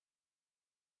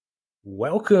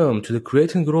Welcome to the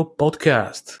Create and Grow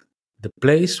podcast, the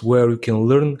place where you can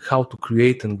learn how to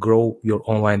create and grow your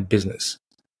online business.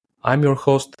 I'm your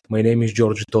host. My name is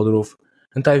George Todorov,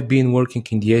 and I've been working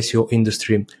in the SEO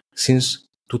industry since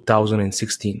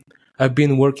 2016. I've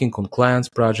been working on clients'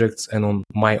 projects and on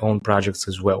my own projects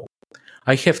as well.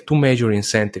 I have two major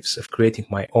incentives of creating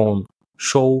my own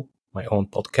show, my own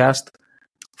podcast.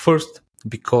 First,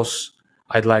 because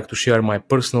I'd like to share my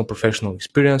personal professional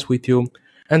experience with you.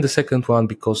 And the second one,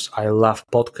 because I love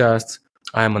podcasts.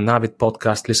 I am an avid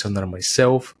podcast listener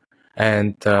myself,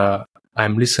 and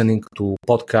I'm listening to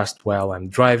podcasts while I'm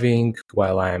driving,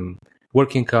 while I'm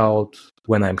working out,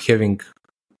 when I'm having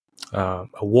a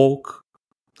walk.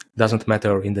 Doesn't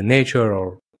matter in the nature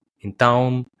or in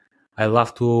town. I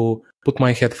love to put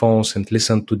my headphones and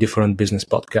listen to different business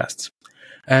podcasts.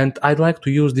 And I'd like to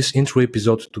use this intro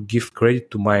episode to give credit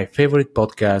to my favorite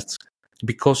podcasts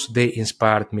because they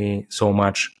inspired me so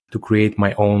much to create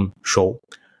my own show.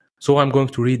 So I'm going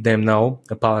to read them now.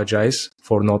 Apologize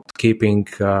for not keeping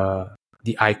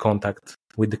the eye contact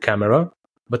with the camera,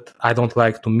 but I don't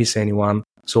like to miss anyone,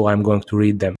 so I'm going to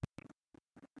read them.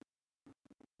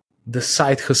 The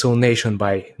Side Hustle Nation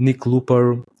by Nick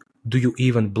Looper, Do You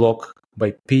Even Blog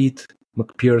by Pete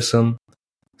McPherson,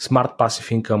 Smart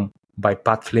Passive Income by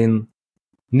Pat Flynn,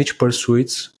 Niche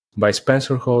Pursuits by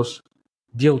Spencer Haws,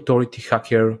 The Authority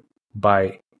Hacker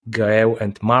by Gael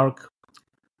and Mark,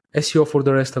 SEO for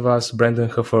the Rest of Us, Brandon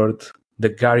Hufford, The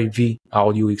Gary V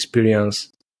Audio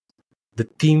Experience, The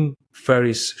Tim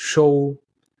Ferriss Show,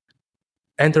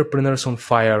 Entrepreneurs on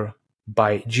Fire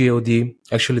by GOD.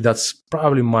 Actually, that's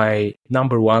probably my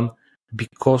number one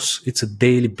because it's a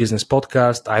daily business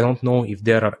podcast. I don't know if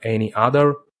there are any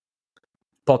other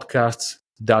podcasts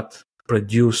that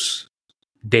produce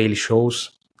daily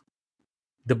shows.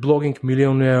 The Blogging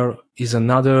Millionaire is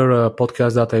another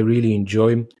podcast that I really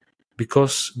enjoy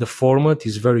because the format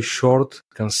is very short,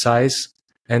 concise,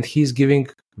 and he's giving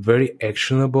very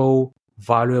actionable,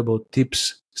 valuable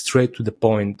tips straight to the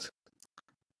point.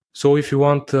 So if you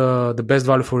want the best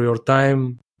value for your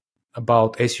time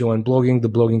about SEO and blogging, The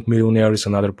Blogging Millionaire is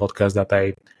another podcast that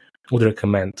I would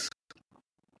recommend.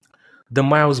 The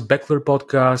Miles Beckler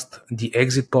podcast, The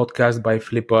Exit podcast by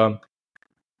Flippa,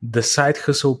 The Side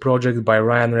Hustle Project by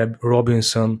Ryan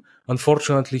Robinson.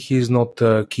 Unfortunately, he is not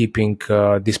keeping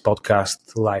this podcast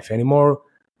live anymore,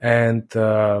 and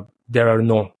there are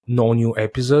no new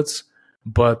episodes.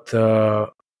 But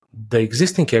the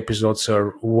existing episodes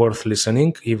are worth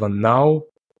listening even now.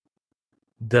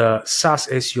 The SaaS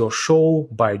SEO Show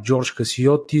by George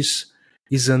Cassiotis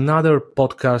is another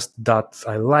podcast that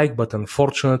I like, but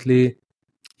unfortunately,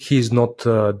 he is not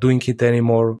doing it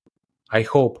anymore. I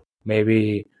hope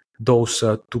maybe those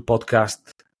two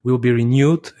podcasts will be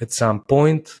renewed at some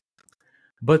point.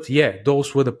 But yeah,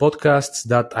 those were the podcasts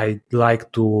that I'd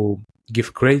like to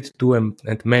give credit to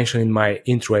and mention in my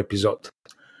intro episode.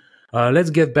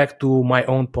 Let's get back to my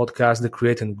own podcast, The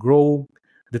Create and Grow.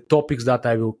 The topics that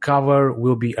I will cover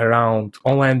will be around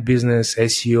online business,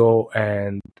 SEO,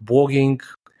 and blogging.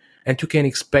 And you can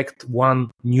expect one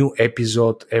new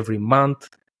episode every month.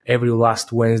 Every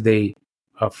last Wednesday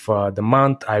of the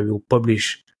month, I will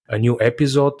publish a new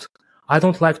episode. I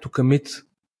don't like to commit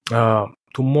to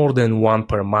more than one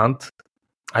per month.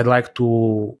 I'd like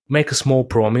to make a small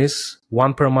promise,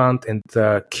 one per month, and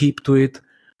keep to it.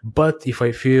 But if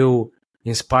I feel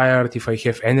inspired, if I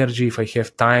have energy, if I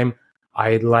have time,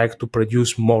 I'd like to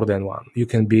produce more than one. You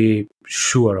can be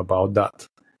sure about that.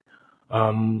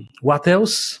 What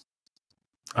else?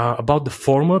 About the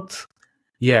format?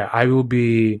 Yeah, I will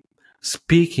be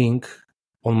speaking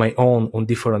on my own on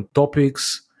different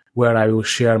topics where I will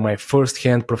share my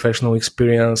first-hand professional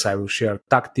experience. I will share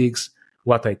tactics,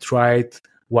 what I tried,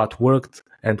 what worked,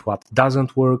 and what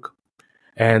doesn't work.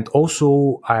 And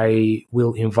also, I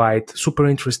will invite super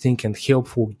interesting and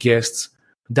helpful guests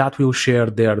that will share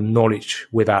their knowledge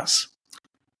with us.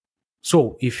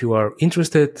 So, if you are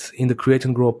interested in the Create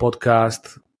and Grow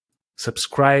podcast,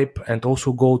 subscribe and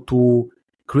also go to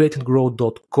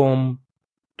createandgrow.com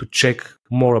to check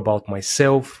more about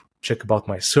myself, check about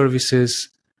my services,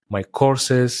 my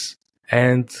courses,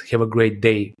 and have a great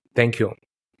day. Thank you.